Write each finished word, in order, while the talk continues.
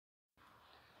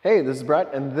Hey, this is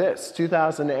Brett, and this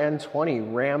 2020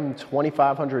 Ram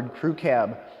 2500 Crew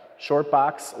Cab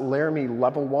Shortbox Laramie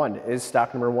Level 1 is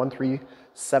stock number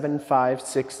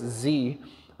 13756Z.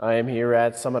 I am here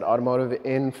at Summit Automotive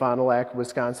in Fond du Lac,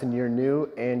 Wisconsin, your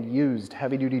new and used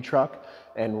heavy-duty truck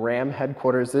and Ram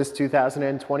headquarters. This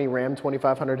 2020 Ram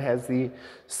 2500 has the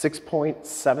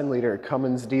 6.7-liter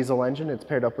Cummins diesel engine. It's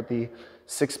paired up with the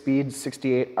 6-speed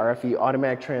 68 RFE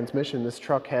automatic transmission. This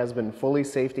truck has been fully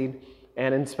safetied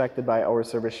and inspected by our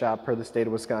service shop per the state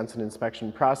of Wisconsin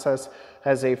inspection process,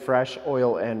 has a fresh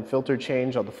oil and filter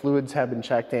change. All the fluids have been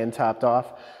checked and topped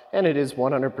off, and it is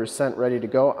 100% ready to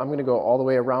go. I'm gonna go all the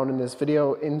way around in this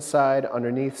video, inside,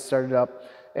 underneath, start it up,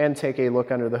 and take a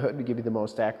look under the hood to give you the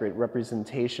most accurate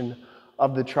representation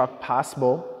of the truck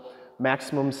possible.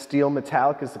 Maximum steel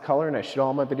metallic is the color, and I shoot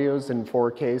all my videos in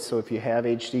 4K, so if you have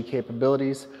HD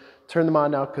capabilities, turn them on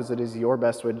now, because it is your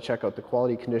best way to check out the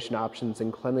quality, condition, options,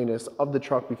 and cleanliness of the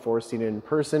truck before seeing it in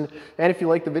person. And if you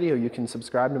like the video, you can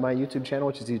subscribe to my YouTube channel,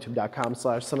 which is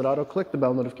youtube.com/Summit Auto. Click the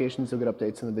bell notifications, you'll get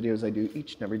updates on the videos I do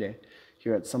each and every day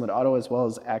here at Summit Auto, as well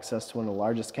as access to one of the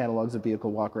largest catalogs of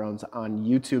vehicle walkarounds on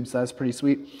YouTube, so that's pretty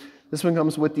sweet. This one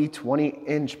comes with the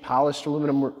 20-inch polished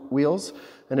aluminum wheels,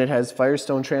 and it has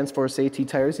Firestone Transforce AT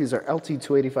tires. These are LT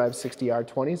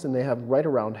 285/60R20s, and they have right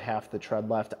around half the tread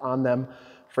left on them.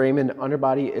 Frame and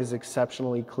underbody is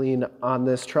exceptionally clean on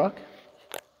this truck.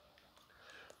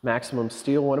 Maximum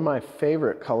steel, one of my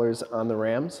favorite colors on the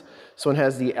Rams. This one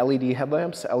has the LED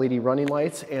headlamps, LED running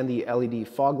lights, and the LED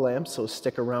fog lamps, so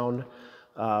stick around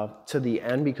to the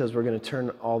end because we're going to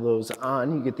turn all those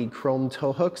on. You get the chrome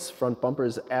tow hooks. Front bumper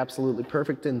is absolutely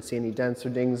perfect, didn't see any dents or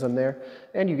dings on there,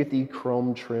 and you get the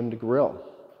chrome trimmed grille.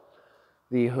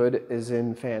 The hood is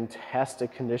in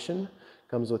fantastic condition.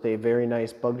 Comes with a very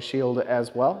nice bug shield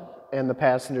as well, and the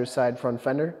passenger side front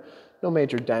fender, no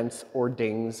major dents or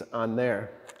dings on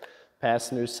there.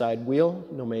 Passenger side wheel,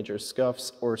 no major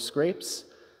scuffs or scrapes,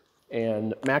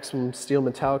 and maximum steel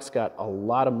metallic's got a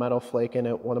lot of metal flake in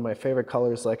it. One of my favorite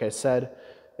colors, like I said.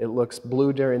 It looks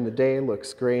blue during the day,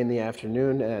 looks gray in the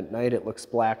afternoon, and at night it looks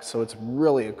black, so it's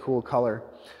really a cool color.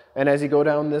 And as you go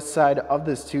down this side of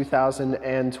this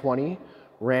 2020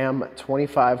 Ram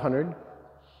 2500,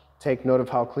 take note of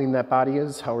how clean that body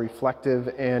is, how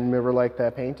reflective and mirror-like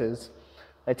that paint is.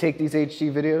 I take these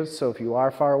HD videos, so if you are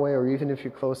far away or even if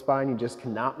you're close by and you just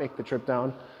cannot make the trip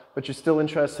down, but you're still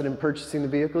interested in purchasing the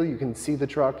vehicle, you can see the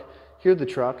truck, hear the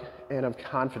truck, and have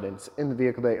confidence in the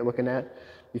vehicle that you're looking at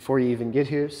before you even get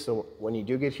here. So when you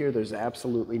do get here, there's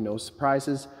absolutely no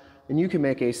surprises, and you can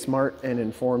make a smart and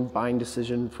informed buying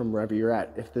decision from wherever you're at.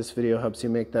 If this video helps you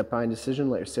make that buying decision,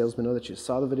 let your salesman know that you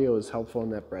saw the video, is helpful,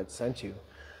 and that Brett sent you.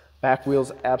 Back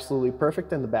wheel's absolutely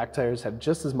perfect, and the back tires have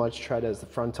just as much tread as the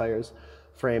front tires.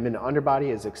 Frame and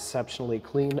underbody is exceptionally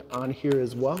clean on here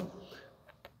as well.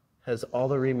 Has all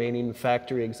the remaining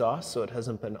factory exhaust, so it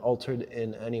hasn't been altered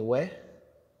in any way.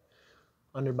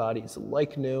 Underbody's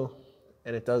like new,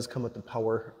 and it does come with the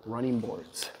power running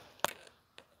boards.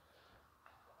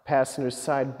 Passenger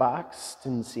side box,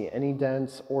 didn't see any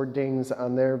dents or dings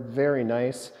on there, very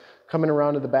nice. Coming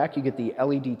around to the back, you get the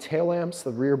LED tail lamps,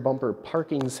 the rear bumper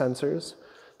parking sensors.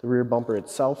 The rear bumper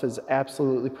itself is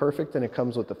absolutely perfect, and it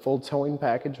comes with the full towing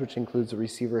package, which includes a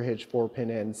receiver hitch, 4-pin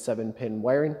and 7-pin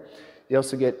wiring. You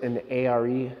also get an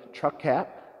A.R.E. truck cap.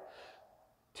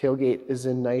 Tailgate is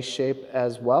in nice shape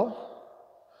as well.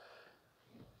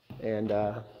 And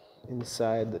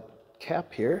inside the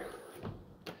cap here,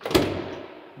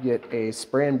 get a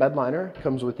spray and bed liner.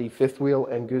 Comes with the 5th wheel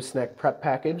and gooseneck prep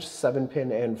package,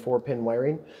 7-pin and 4-pin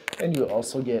wiring, and you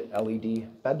also get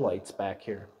LED bed lights back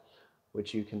here,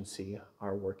 which you can see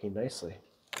are working nicely.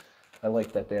 I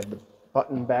like that they have the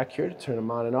button back here to turn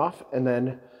them on and off, and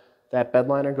then that bed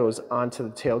liner goes onto the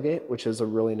tailgate, which is a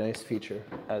really nice feature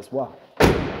as well.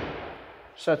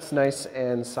 Shuts nice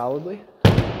and solidly,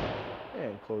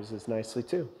 and closes nicely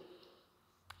too.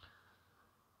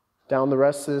 Down the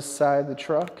rest of this side of the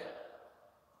truck,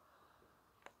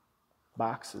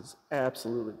 box is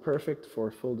absolutely perfect.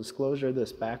 For full disclosure,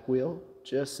 this back wheel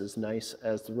just as nice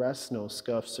as the rest, no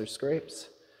scuffs or scrapes.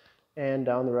 And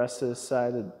down the rest of this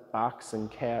side, the box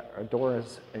and cab, or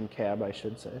doors and cab, I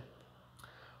should say,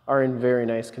 are in very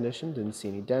nice condition. Didn't see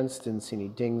any dents, didn't see any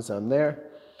dings on there.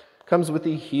 Comes with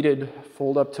the heated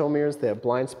fold-up tow mirrors. They have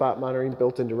blind spot monitoring,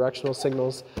 built-in directional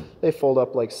signals. They fold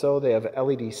up like so. They have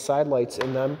LED side lights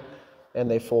in them, and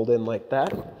they fold in like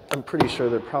that. I'm pretty sure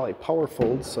they're probably power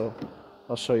folds, so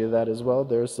I'll show you that as well.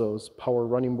 There's those power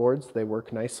running boards. They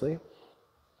work nicely.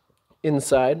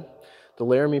 Inside, the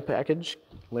Laramie package,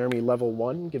 Laramie Level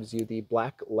 1, gives you the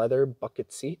black leather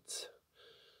bucket seats.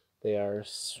 They are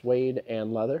suede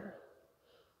and leather.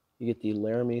 You get the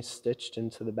Laramie stitched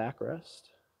into the backrest.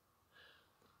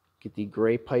 Get the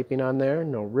gray piping on there,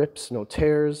 no rips, no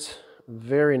tears.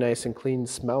 Very nice and clean,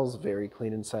 smells very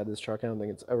clean inside this truck. I don't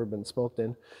think it's ever been smoked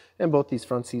in. And both these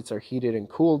front seats are heated and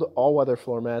cooled, all-weather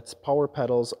floor mats, power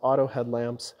pedals, auto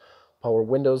headlamps, power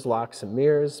windows, locks, and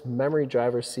mirrors, memory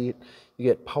driver's seat. You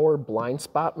get power blind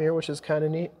spot mirror, which is kind of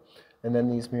neat. And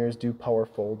then these mirrors do power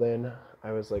fold in.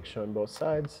 I was like showing both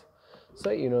sides so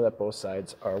that you know that both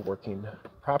sides are working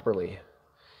properly.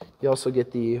 You also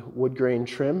get the wood grain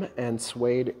trim and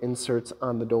suede inserts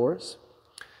on the doors.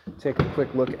 Take a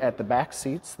quick look at the back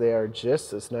seats. They are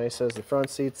just as nice as the front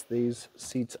seats. These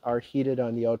seats are heated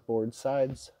on the outboard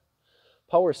sides.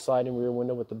 Power sliding rear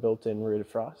window with the built-in rear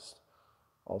defrost.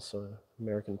 Also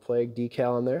American flag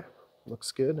decal on there.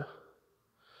 Looks good.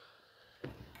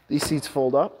 These seats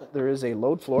fold up. There is a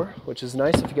load floor, which is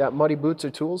nice. If you got muddy boots or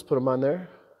tools, put them on there.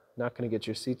 Not going to get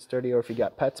your seats dirty. Or if you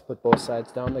got pets, put both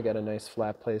sides down. They got a nice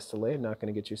flat place to lay. Not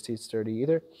going to get your seats dirty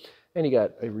either. And you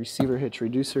got a receiver hitch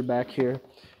reducer back here.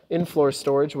 In-floor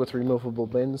storage with removable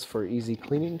bins for easy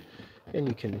cleaning. And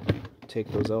you can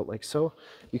take those out like so.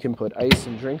 You can put ice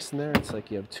and drinks in there. It's like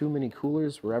you have 2 mini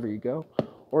coolers wherever you go.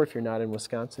 Or if you're not in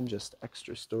Wisconsin, just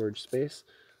extra storage space.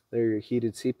 There are your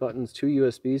heated seat buttons, 2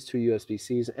 USBs, 2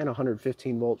 USB-Cs, and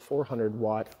 115 volt, 400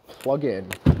 watt plug-in.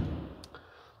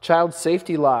 Child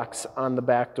safety locks on the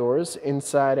back doors,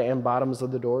 inside and bottoms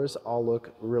of the doors all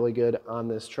look really good on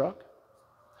this truck.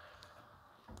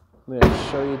 I'm going to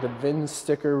show you the VIN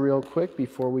sticker real quick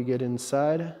before we get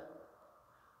inside.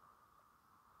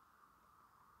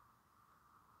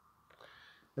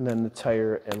 And then the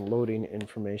tire and loading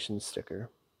information sticker.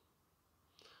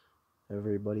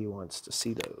 Everybody wants to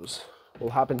see those.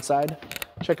 We'll hop inside,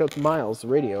 check out the miles, the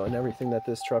radio, and everything that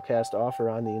this truck has to offer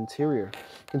on the interior.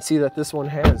 You can see that this one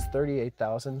has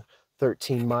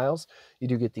 38,013 miles. You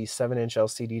do get the 7-inch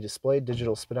LCD display,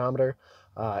 digital speedometer,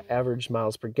 average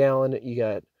miles per gallon. You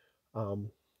got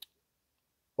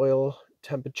oil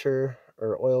temperature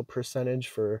or oil percentage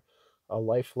for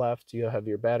life left. You have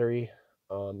your battery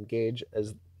gauge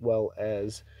as well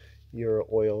as your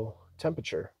oil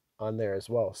temperature on there as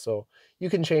well. So you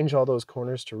can change all those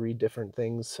corners to read different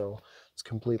things, so it's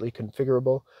completely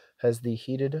configurable. Has the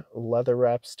heated leather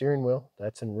wrapped steering wheel.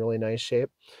 That's in really nice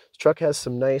shape. This truck has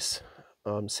some nice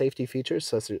safety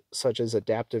features such as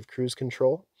adaptive cruise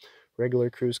control,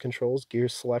 regular cruise controls, gear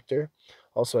selector.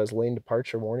 Also has lane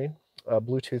departure warning,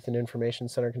 Bluetooth and information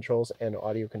center controls, and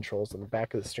audio controls on the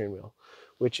back of the steering wheel,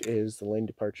 which is the lane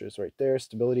departures right there.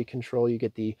 Stability control, you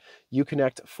get the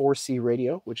Uconnect 4C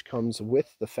radio, which comes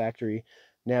with the factory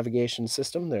navigation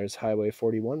system. There's Highway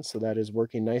 41, so that is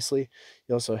working nicely.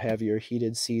 You also have your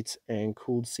heated seats and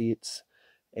cooled seats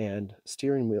and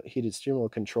steering wheel, heated steering wheel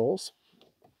controls.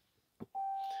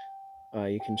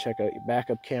 You can check out your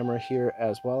backup camera here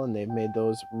as well, and they've made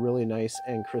those really nice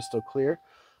and crystal clear.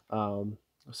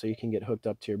 So you can get hooked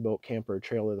up to your boat, camper, or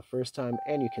trailer the first time,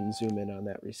 and you can zoom in on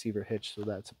that receiver hitch, so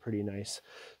that's a pretty nice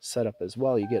setup as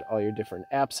well. You get all your different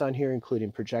apps on here,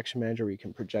 including Projection Manager, where you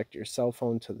can project your cell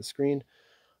phone to the screen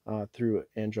through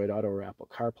Android Auto or Apple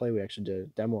CarPlay. We actually did a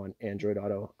demo on Android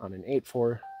Auto on an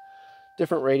 8.4.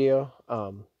 Different radio,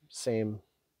 same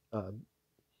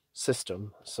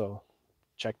system, so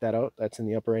check that out. That's in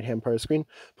the upper right-hand part of the screen.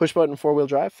 Push-button four-wheel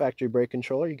drive, factory brake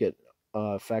controller. You get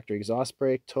factory exhaust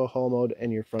brake, tow haul mode,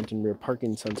 and your front and rear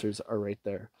parking sensors are right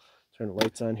there. Turn the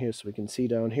lights on here so we can see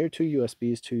down here. 2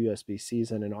 USBs, 2 USB-Cs,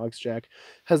 and an aux jack.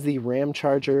 Has the RAM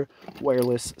charger,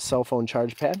 wireless cell phone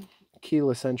charge pad,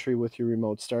 keyless entry with your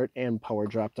remote start, and power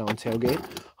drop-down tailgate.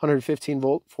 115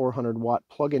 volt, 400 watt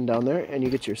plug-in down there, and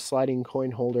you get your sliding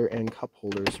coin holder and cup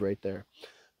holders right there.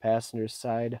 Passenger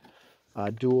side,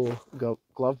 dual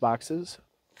glove boxes.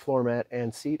 Floor mat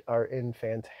and seat are in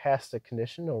fantastic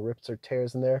condition. No rips or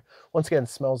tears in there. Once again,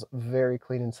 smells very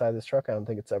clean inside this truck. I don't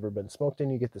think it's ever been smoked in.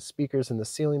 You get the speakers in the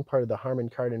ceiling, part of the Harmon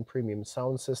Kardon premium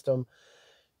sound system.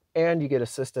 And you get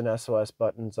assist and SOS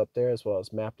buttons up there, as well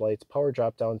as map lights, power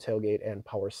drop-down tailgate, and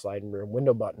power slide and rear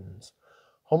window buttons.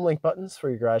 Home link buttons for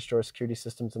your garage door security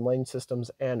systems and lane systems,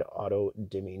 and auto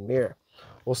dimming mirror.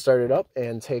 We'll start it up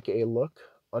and take a look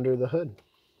under the hood.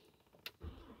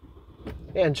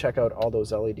 And check out all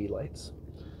those LED lights.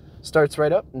 Starts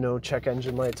right up, no check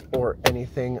engine lights or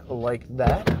anything like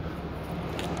that.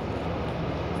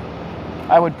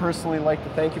 I would personally like to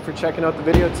thank you for checking out the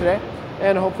video today,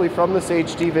 and hopefully from this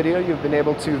HD video you've been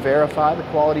able to verify the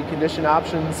quality, condition,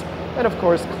 options, and of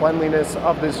course cleanliness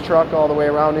of this truck all the way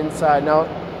around, inside and out.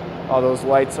 All those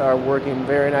lights are working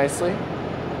very nicely.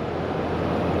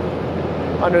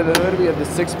 Under the hood, we have the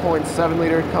 6.7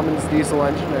 liter Cummins diesel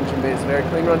engine. Engine bay is very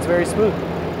clean, runs very smooth.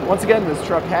 Once again, this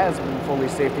truck has been fully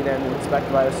safetied and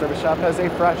inspected by the service shop, has a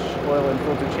fresh oil and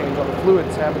filter change. All the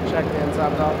fluids have been checked and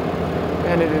topped off,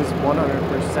 and it is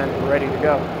 100% ready to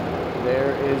go.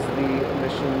 There is the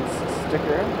emissions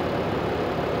sticker.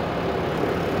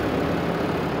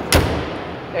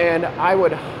 And I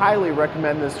would highly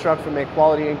recommend this truck from a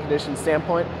quality and condition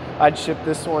standpoint. I'd ship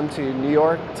this one to New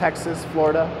York, Texas,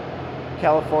 Florida,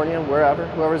 California, wherever.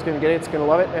 Whoever's going to get it, it's going to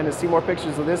love it. And to see more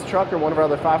pictures of this truck or one of our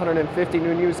other 550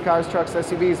 new and used cars, trucks,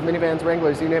 SUVs, minivans,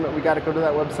 Wranglers, you name it, we got to go to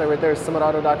that website right there,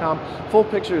 summitauto.com. Full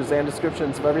pictures and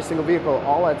descriptions of every single vehicle,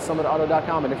 all at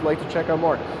summitauto.com. And if you'd like to check out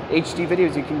more HD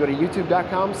videos, you can go to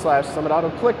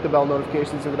youtube.com/summitauto. Click the bell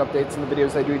notifications to get updates on the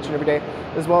videos I do each and every day,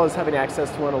 as well as having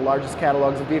access to one of the largest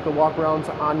catalogs of vehicle walkarounds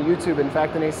on YouTube. In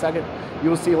fact, in a second, you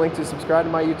will see a link to subscribe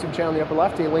to my YouTube channel in the upper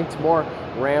left, a link to more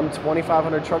Ram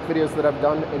 2500 truck videos that I've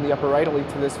done in the upper right, a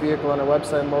link to this vehicle on our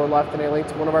website in the lower left, and a link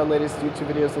to one of our latest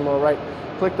YouTube videos in the lower right.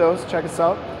 Click those, check us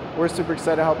out. We're super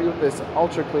excited to help you with this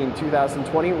ultra clean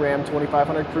 2020 Ram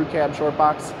 2500 Crew Cab Short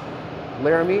Box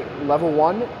Laramie Level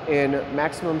 1 in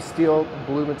maximum steel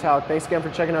blue metallic. Thanks again for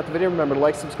checking out the video. Remember to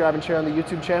like, subscribe, and share on the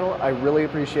YouTube channel. I really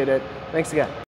appreciate it. Thanks again.